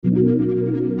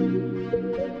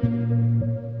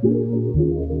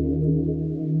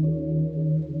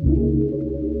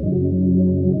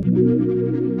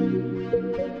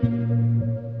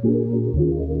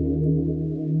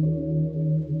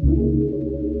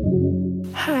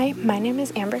Hi, my name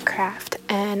is Amber Kraft,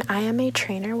 and I am a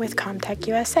trainer with Comtech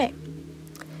USA.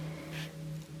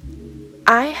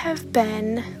 I have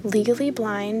been legally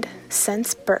blind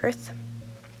since birth.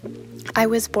 I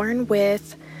was born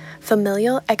with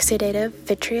familial exudative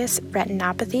vitreous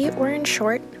retinopathy, or in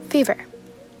short, fever.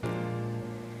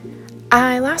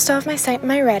 I lost all of my sight in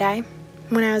my right eye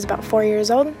when I was about 4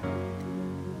 years old,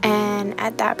 and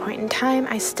at that point in time,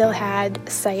 I still had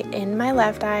sight in my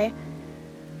left eye.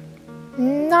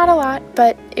 Not a lot,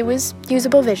 but it was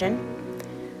usable vision.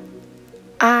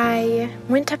 I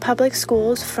went to public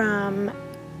schools from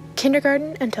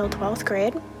kindergarten until 12th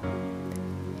grade.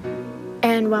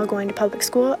 And while going to public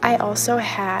school, I also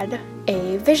had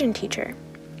a vision teacher.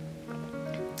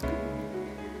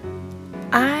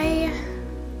 I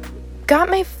got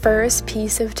my first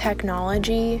piece of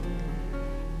technology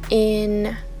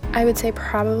in, I would say,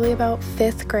 probably about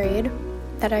 5th grade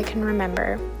that I can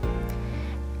remember.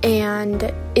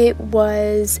 And it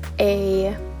was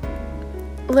a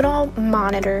little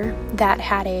monitor that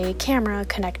had a camera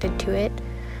connected to it,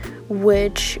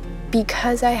 which,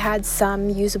 because I had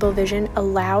some usable vision,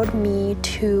 allowed me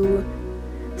to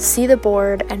see the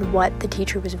board and what the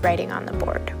teacher was writing on the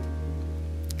board.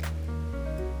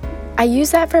 I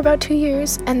used that for about 2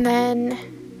 years, and then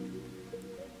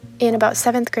in about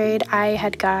 7th grade, I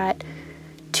had got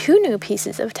 2 new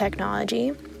pieces of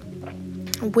technology,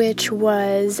 which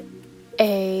was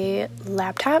a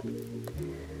laptop,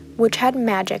 which had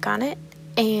magic on it,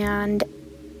 and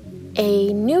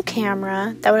a new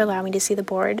camera that would allow me to see the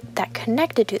board that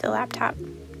connected to the laptop.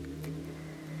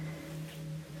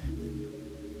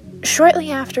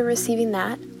 Shortly after receiving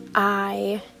that,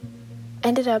 I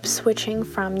ended up switching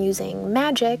from using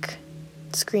Magic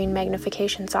screen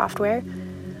magnification software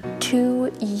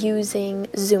to using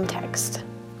ZoomText.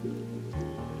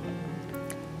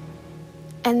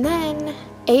 And then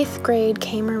 8th grade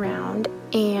came around,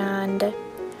 and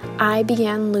I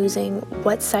began losing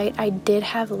what sight I did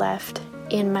have left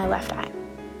in my left eye.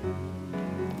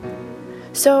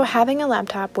 So having a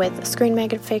laptop with screen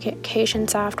magnification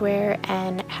software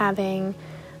and having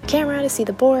a camera to see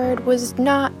the board was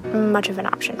not much of an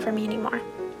option for me anymore.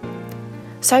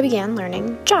 So I began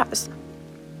learning JAWS.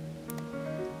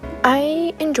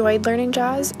 I enjoyed learning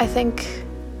JAWS. I think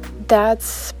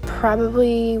that's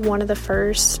probably one of the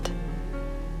first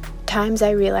times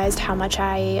I realized how much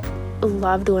I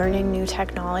loved learning new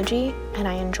technology and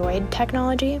I enjoyed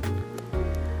technology.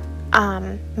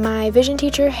 My vision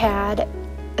teacher had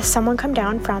someone come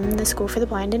down from the School for the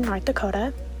Blind in North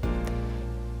Dakota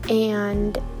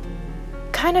and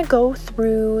kind of go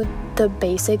through the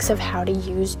basics of how to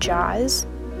use JAWS.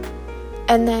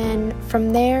 And then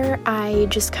from there, I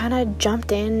just kind of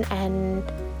jumped in and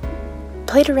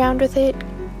played around with it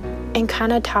and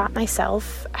kind of taught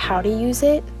myself how to use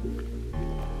it,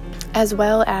 as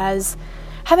well as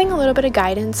having a little bit of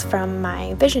guidance from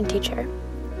my vision teacher.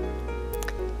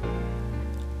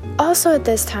 Also at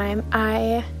this time,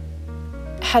 I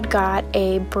had got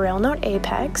a Braille Note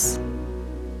Apex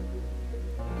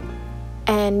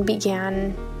and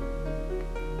began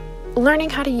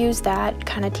learning how to use that,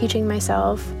 kind of teaching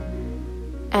myself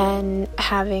and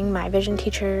having my vision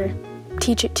teacher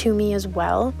teach it to me as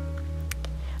well.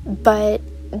 But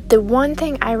the one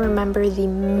thing I remember the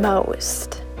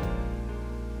most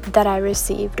that I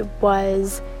received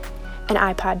was an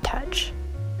iPod Touch.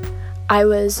 I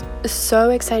was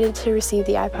so excited to receive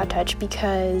the iPod Touch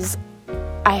because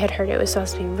I had heard it was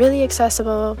supposed to be really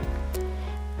accessible,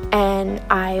 and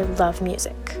I love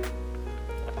music.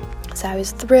 So I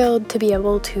was thrilled to be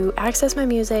able to access my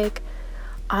music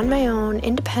on my own,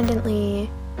 independently.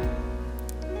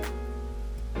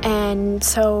 And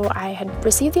so I had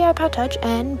received the iPod Touch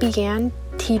and began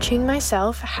teaching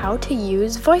myself how to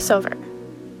use VoiceOver.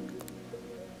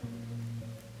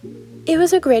 It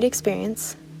was a great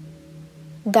experience.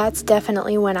 That's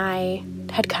definitely when I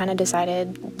had kind of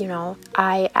decided,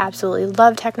 I absolutely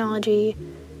love technology.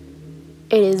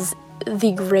 It is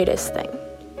the greatest thing.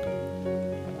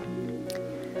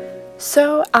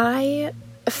 So I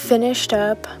finished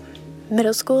up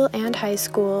middle school and high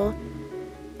school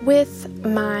with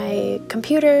my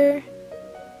computer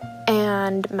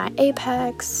and my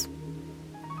Apex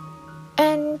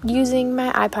and using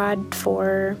my iPod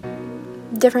for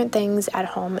different things at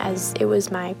home, as it was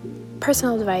my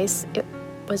personal device. It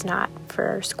was not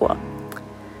for school.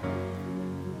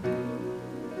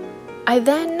 I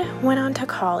then went on to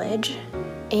college,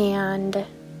 and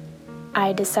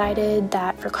I decided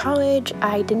that for college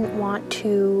I didn't want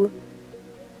to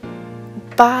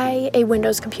buy a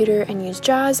Windows computer and use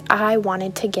JAWS. I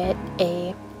wanted to get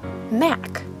a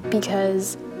Mac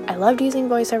because I loved using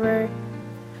VoiceOver.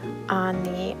 on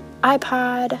the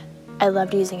iPod. I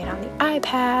loved using it on the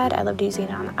iPad. I loved using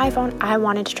it on the iPhone. I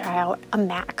wanted to try out a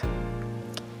Mac.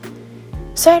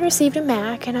 So I had received a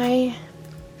Mac and I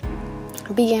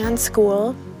began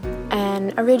school.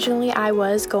 And originally I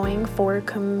was going for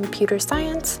computer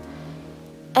science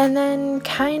and then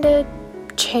kind of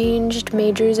changed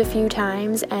majors a few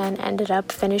times and ended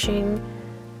up finishing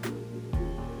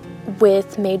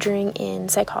with majoring in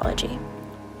psychology.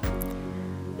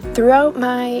 Throughout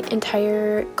my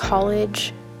entire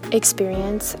college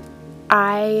experience,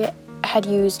 I had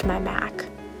used my Mac,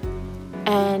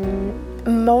 and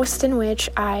most in which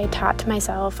I taught to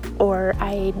myself, or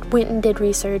I went and did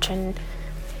research and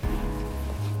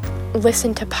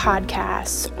listened to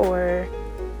podcasts or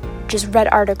just read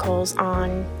articles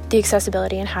on the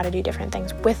accessibility and how to do different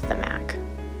things with the Mac.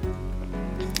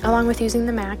 Along with using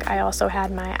the Mac, I also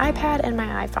had my iPad and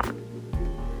my iPhone.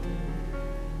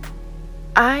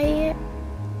 I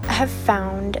have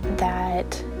found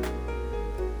that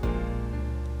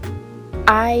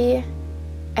I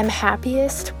am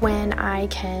happiest when I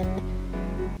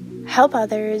can help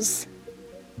others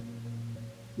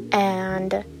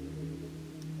and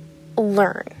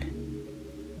learn.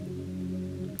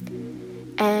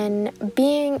 And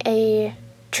being a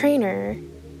trainer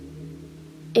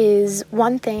is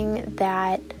one thing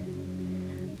that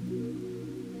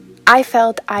I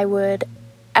felt I would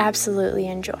absolutely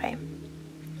enjoy.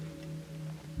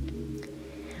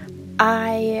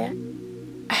 I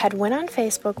had went on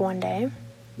Facebook one day,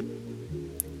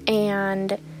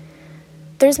 and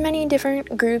there's many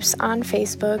different groups on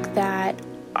Facebook that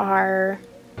are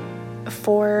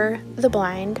for the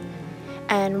blind,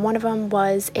 and one of them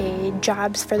was a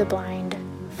Jobs for the Blind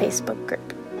Facebook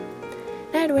group.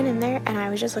 And I had went in there and I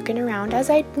was just looking around, as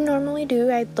I normally do.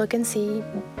 I'd look and see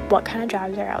what kind of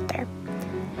jobs are out there.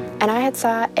 And I had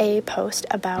saw a post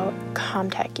about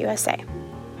Comtech USA,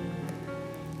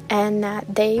 and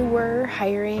that they were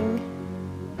hiring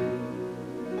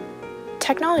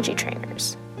technology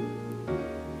trainers.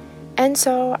 And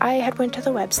so I had went to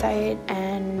the website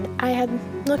and I had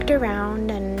looked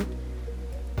around, and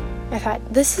I thought,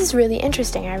 this is really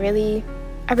interesting. I really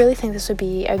think this would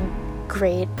be a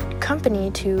great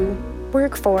company to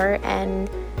work for, and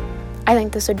I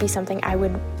think this would be something I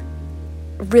would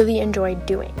really enjoy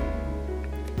doing.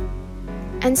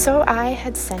 And so I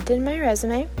had sent in my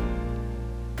resume,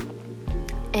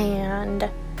 and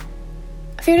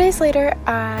a few days later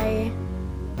I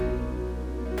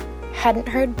hadn't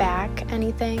heard back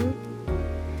anything.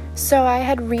 So I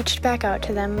had reached back out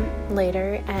to them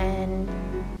later, and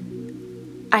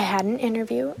I had an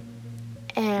interview,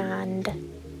 and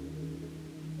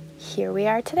here we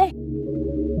are today.